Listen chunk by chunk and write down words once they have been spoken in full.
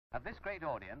Of this great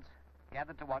audience,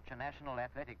 gathered to watch a national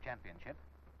athletic championship,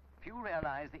 few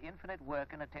realize the infinite work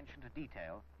and attention to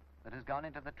detail that has gone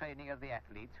into the training of the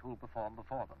athletes who will perform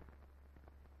before them.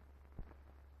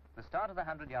 The start of the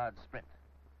 100-yard sprint.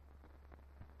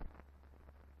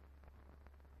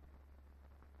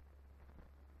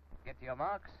 Get to your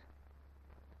marks.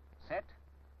 Set.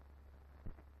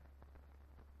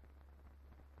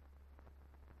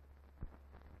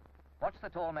 Watch the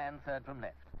tall man third from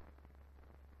left.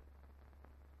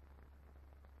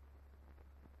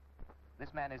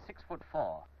 This man is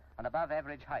 6'4", an above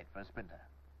average height for a sprinter.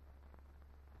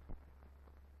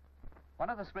 One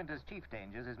of the sprinter's chief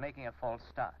dangers is making a false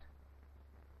start.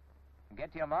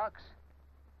 Get to your marks.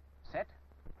 Set.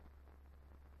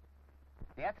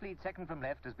 The athlete second from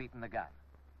left has beaten the gun.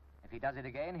 If he does it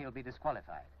again, he'll be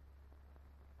disqualified.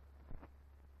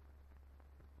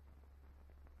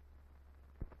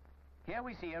 Here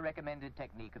we see a recommended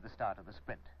technique at the start of the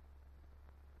sprint.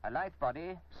 A lithe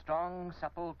body, strong,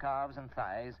 supple calves and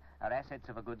thighs are assets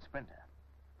of a good sprinter.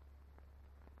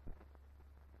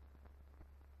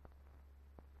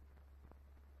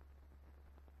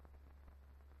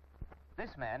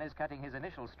 This man is cutting his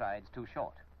initial strides too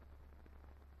short.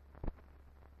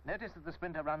 Notice that the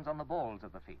sprinter runs on the balls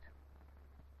of the feet.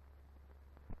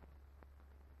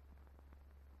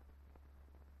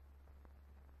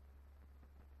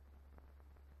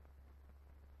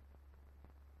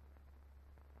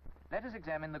 Let us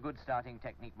examine the good starting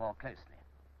technique more closely.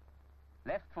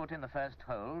 Left foot in the first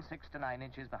hole, 6 to 9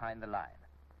 inches behind the line.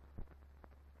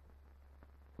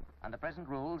 Under present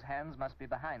rules, hands must be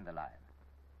behind the line.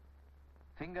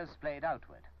 Fingers splayed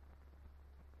outward.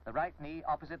 The right knee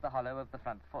opposite the hollow of the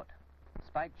front foot.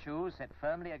 Spiked shoes set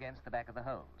firmly against the back of the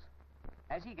holes.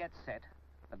 As he gets set,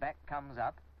 the back comes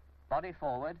up, body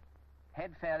forward,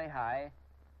 head fairly high,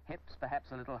 hips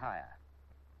perhaps a little higher.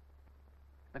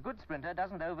 The good sprinter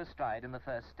doesn't overstride in the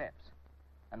first steps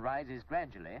and rises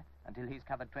gradually until he's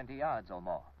covered 20 yards or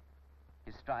more.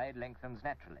 His stride lengthens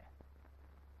naturally.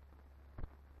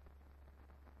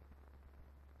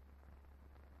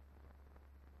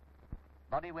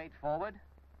 Body weight forward.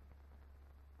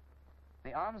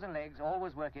 The arms and legs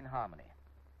always work in harmony.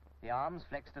 The arms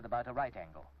flexed at about a right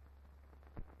angle.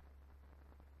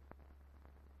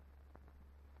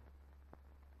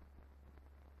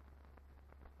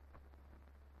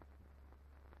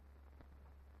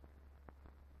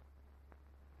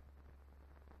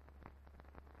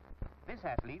 This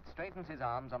athlete straightens his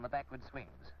arms on the backward swings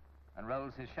and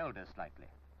rolls his shoulders slightly.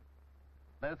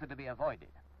 Both are to be avoided.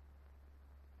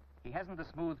 He hasn't the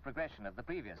smooth progression of the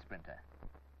previous sprinter.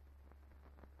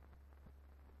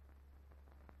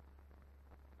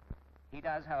 He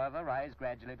does, however, rise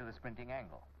gradually to the sprinting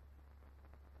angle.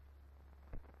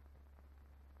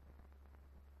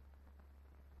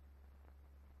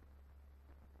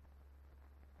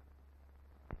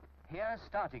 Here,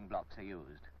 starting blocks are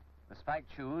used. The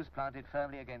spiked shoes planted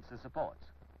firmly against the supports.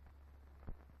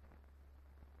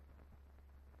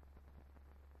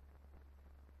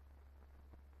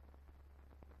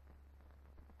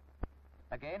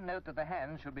 Again, note that the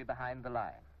hands should be behind the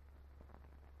line.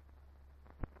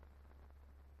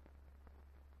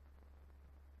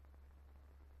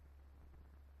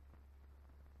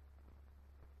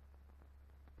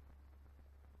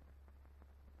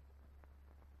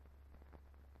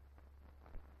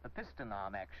 The piston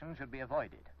arm action should be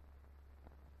avoided.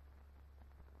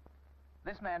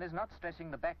 This man is not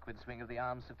stressing the backward swing of the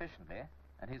arms sufficiently,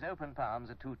 and his open palms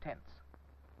are too tense.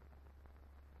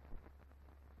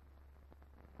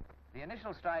 The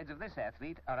initial strides of this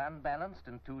athlete are unbalanced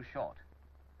and too short,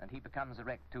 and he becomes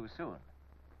erect too soon.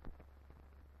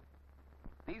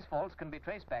 These faults can be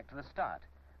traced back to the start,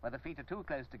 where the feet are too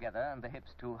close together and the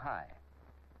hips too high.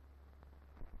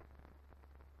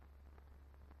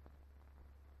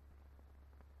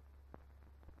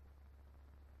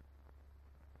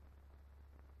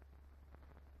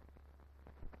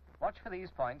 Watch for these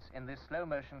points in this slow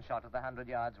motion shot of the 100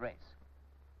 yards race.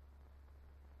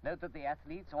 Note that the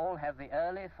athletes all have the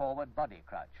early forward body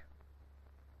crouch.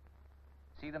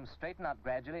 See them straighten up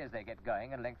gradually as they get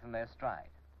going and lengthen their stride.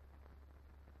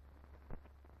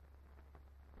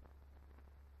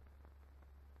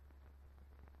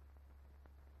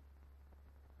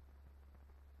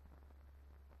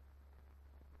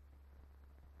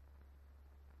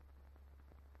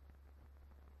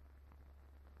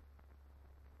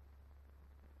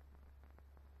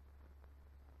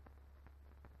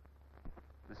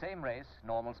 The same race,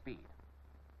 normal speed.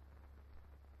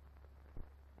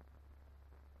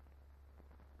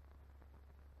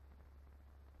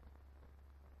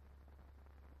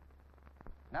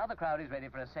 Now the crowd is ready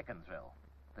for a second thrill.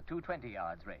 the 220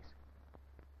 yards race.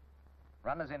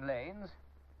 Runners in lanes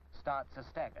starts a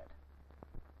staggered.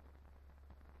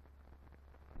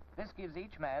 This gives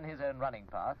each man his own running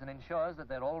path and ensures that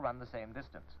they'll all run the same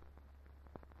distance.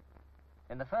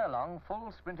 In the furlong,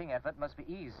 full sprinting effort must be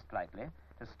eased slightly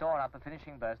to store up a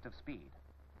finishing burst of speed.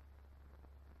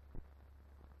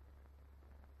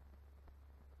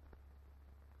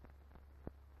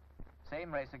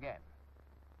 Same race again.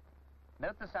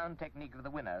 Note the sound technique of the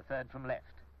winner, third from left.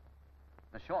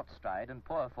 The short stride and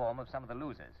poor form of some of the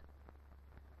losers.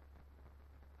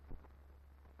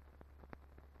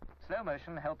 Slow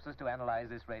motion helps us to analyze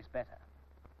this race better.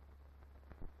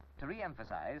 To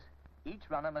re-emphasize, each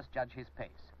runner must judge his pace.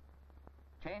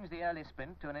 Change the early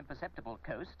sprint to an imperceptible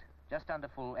coast, just under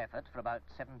full effort for about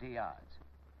 70 yards.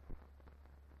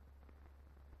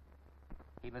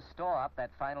 He must store up that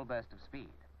final burst of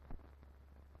speed.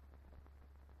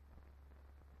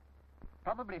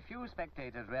 Probably few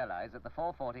spectators realize that the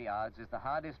 440 yards is the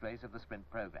hardest race of the sprint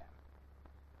program.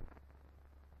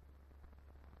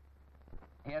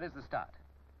 Here is the start.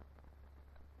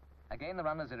 Again, the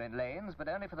runners are in lanes, but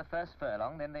only for the first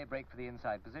furlong, then they break for the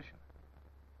inside position.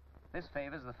 This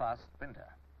favors the fast sprinter.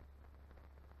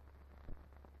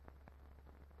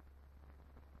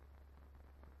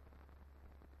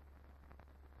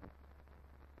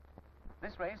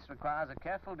 This race requires a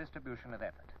careful distribution of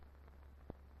effort.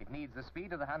 It needs the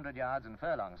speed of the 100 yards and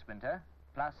furlong sprinter,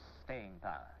 plus staying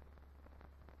power.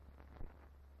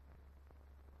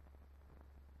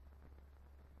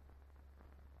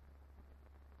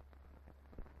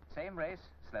 Same race,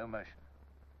 slow motion.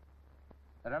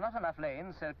 There are not enough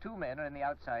lanes, so two men are in the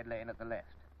outside lane at the left.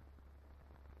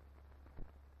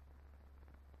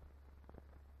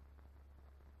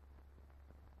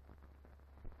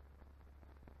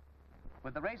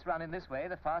 With the race run in this way,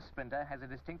 the fast sprinter has a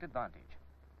distinct advantage.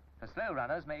 The slow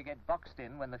runners may get boxed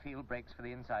in when the field breaks for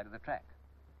the inside of the track.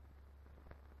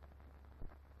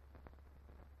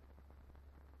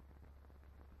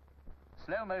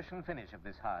 Slow motion finish of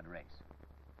this hard race.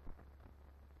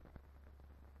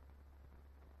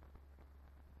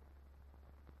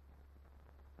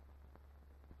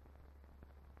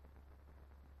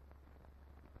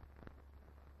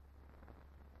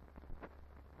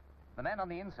 The man on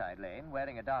the inside lane,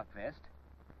 wearing a dark vest,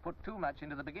 put too much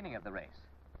into the beginning of the race,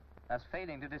 thus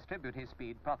failing to distribute his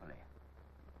speed properly.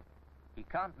 He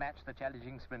can't match the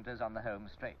challenging sprinters on the home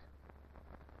straight.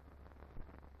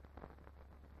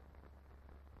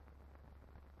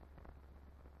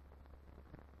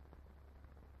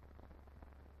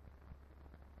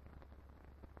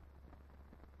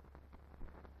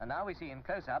 And now we see in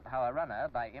close-up how a runner,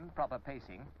 by improper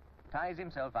pacing, ties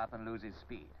himself up and loses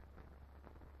speed.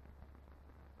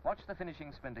 Watch the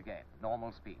finishing sprint again,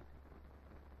 normal speed.